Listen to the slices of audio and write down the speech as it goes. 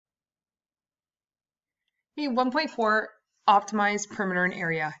Okay, 1.4, optimize perimeter and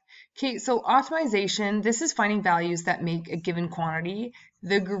area. Okay, so optimization, this is finding values that make a given quantity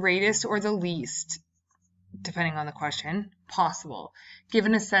the greatest or the least, depending on the question, possible,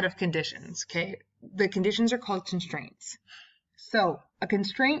 given a set of conditions, okay? The conditions are called constraints. So a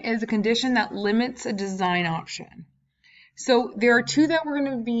constraint is a condition that limits a design option. So there are two that we're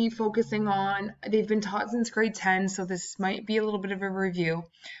going to be focusing on. They've been taught since grade 10, so this might be a little bit of a review,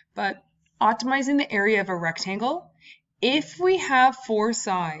 but optimizing the area of a rectangle. If we have four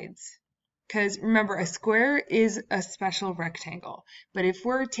sides, because remember, a square is a special rectangle, but if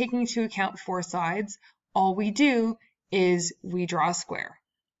we're taking into account four sides, all we do is we draw a square.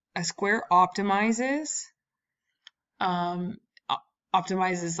 A square optimizes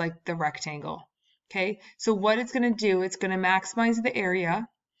like the rectangle. Okay, so what it's going to do, it's going to maximize the area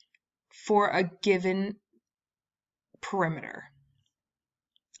for a given perimeter.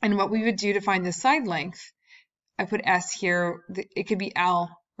 And what we would do to find the side length, I put S here, it could be L,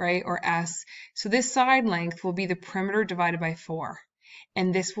 right, or S. So this side length will be the perimeter divided by 4,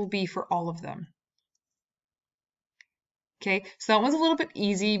 and this will be for all of them. Okay, so that one's a little bit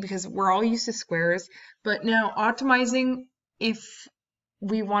easy because we're all used to squares, but now optimizing if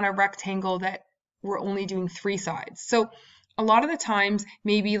we want a rectangle that we're only doing 3 sides. So a lot of the times,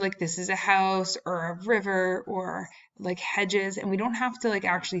 maybe like this is a house or a river or like hedges, and we don't have to like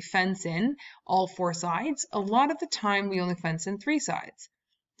actually fence in all 4 sides. A lot of the time, we only fence in 3 sides.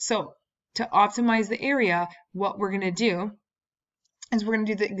 So to optimize the area, what we're going to do is we're going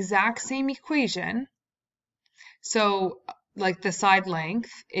to do the exact same equation. So like the side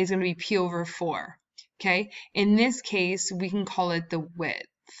length is going to be P over 4. Okay, in this case, we can call it the width.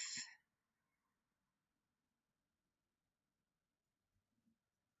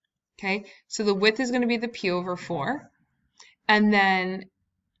 Okay, so the width is going to be the P over 4. And then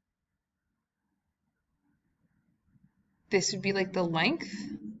this would be like the length.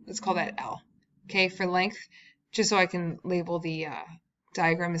 Let's call that L. Okay, for length, just so I can label the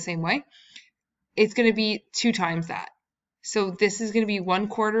diagram the same way. It's going to be 2 times that. So this is going to be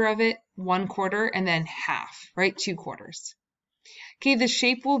 1/4 of it, 1/4, and then half, right? 2 quarters. Okay, the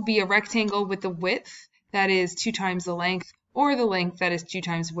shape will be a rectangle with the width that is 2 times the length, or the length that is 2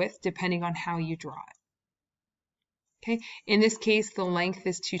 times width, depending on how you draw it. Okay, in this case, the length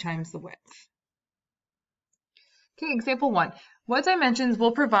is 2 times the width. Okay, example 1. What dimensions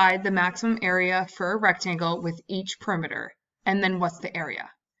will provide the maximum area for a rectangle with each perimeter? And then what's the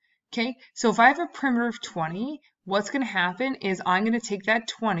area? Okay, so if I have a perimeter of 20, what's going to happen is I'm going to take that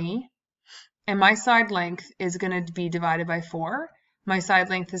 20, and my side length is going to be divided by 4. My side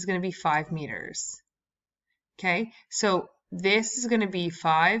length is going to be 5 meters. Okay, so this is going to be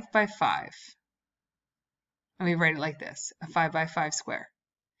 5 by 5. Let me write it like this, a 5 by 5 square.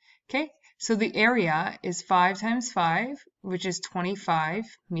 Okay, so the area is 5 times 5, which is 25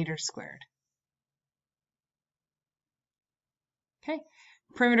 meters squared. Okay,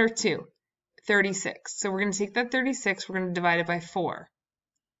 perimeter 2, 36. So we're going to take that 36, we're going to divide it by 4.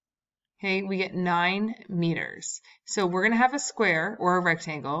 Okay, we get 9 meters. So we're going to have a square or a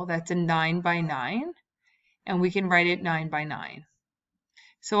rectangle that's a 9 by 9, and we can write it 9 by 9.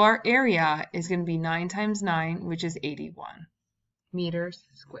 So our area is going to be 9 times 9, which is 81 meters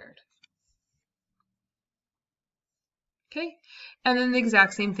squared. Okay, and then the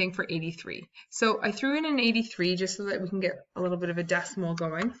exact same thing for 83. So I threw in an 83 just so that we can get a little bit of a decimal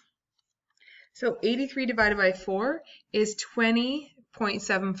going. So 83 divided by 4 is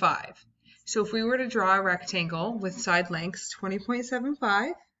 20.75. So if we were to draw a rectangle with side lengths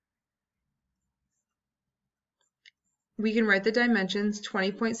 20.75, we can write the dimensions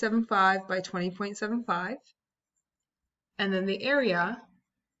 20.75 by 20.75, and then the area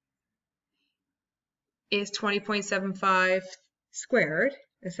is 20.75 squared,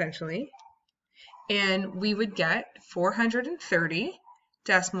 essentially, and we would get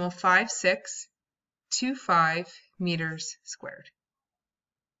 430.5625 meters squared.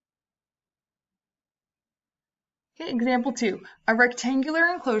 Okay, example 2. A rectangular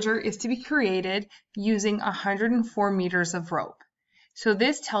enclosure is to be created using 104 meters of rope. So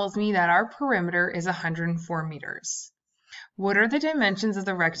this tells me that our perimeter is 104 meters. What are the dimensions of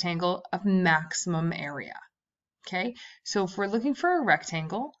the rectangle of maximum area? Okay, so if we're looking for a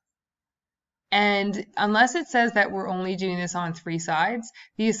rectangle, and unless it says that we're only doing this on 3 sides,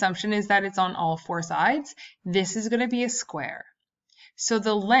 the assumption is that it's on all 4 sides. This is going to be a square. So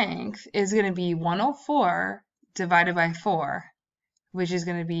the length is going to be 104 divided by 4, which is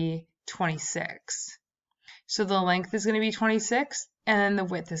going to be 26. So the length is going to be 26, and then the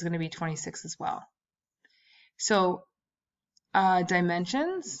width is going to be 26 as well. So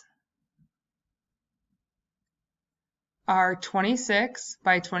dimensions are 26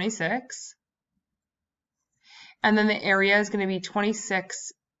 by 26. And then the area is going to be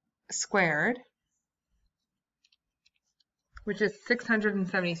 26 squared, which is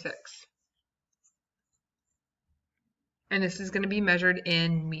 676. And this is going to be measured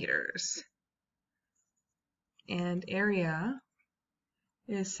in meters. And area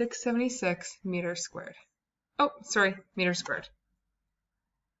is 676 meters squared. Oh, sorry, meters squared.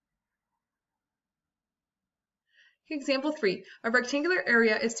 Example 3. A rectangular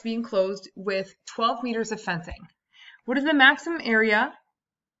area is to be enclosed with 12 meters of fencing. What is the maximum area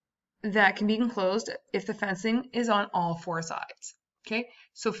that can be enclosed if the fencing is on all 4 sides? Okay,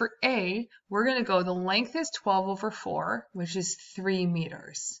 so for A, we're going to go, the length is 12 over 4, which is 3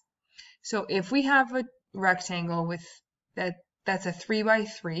 meters. So if we have a rectangle with that's a 3 by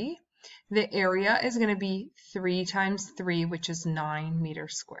 3, the area is going to be 3 times 3, which is 9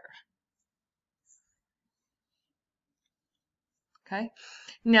 meters squared. Okay,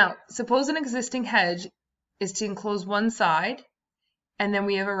 now suppose an existing hedge is to enclose one side, and then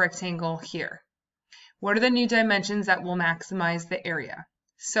we have a rectangle here. What are the new dimensions that will maximize the area?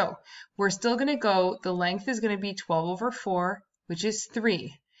 So we're still going to go, the length is going to be 12 over 4, which is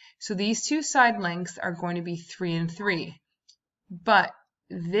 3. So these two side lengths are going to be 3 and 3. But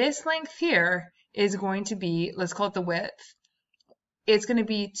this length here is going to be, let's call it the width. It's going to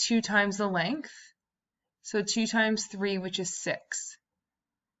be 2 times the length. So 2 times 3, which is 6.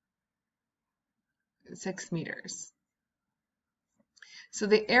 6 meters. So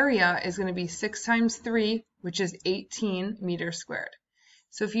the area is going to be 6 times 3, which is 18 meters squared.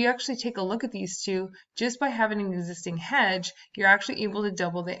 So if you actually take a look at these two, just by having an existing hedge, you're actually able to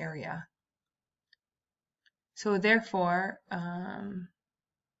double the area. So therefore,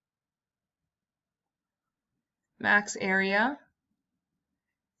 max area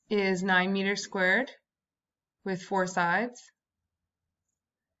is 9 meters squared with 4 sides,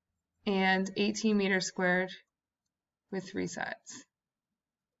 and 18 meters squared with 3 sides.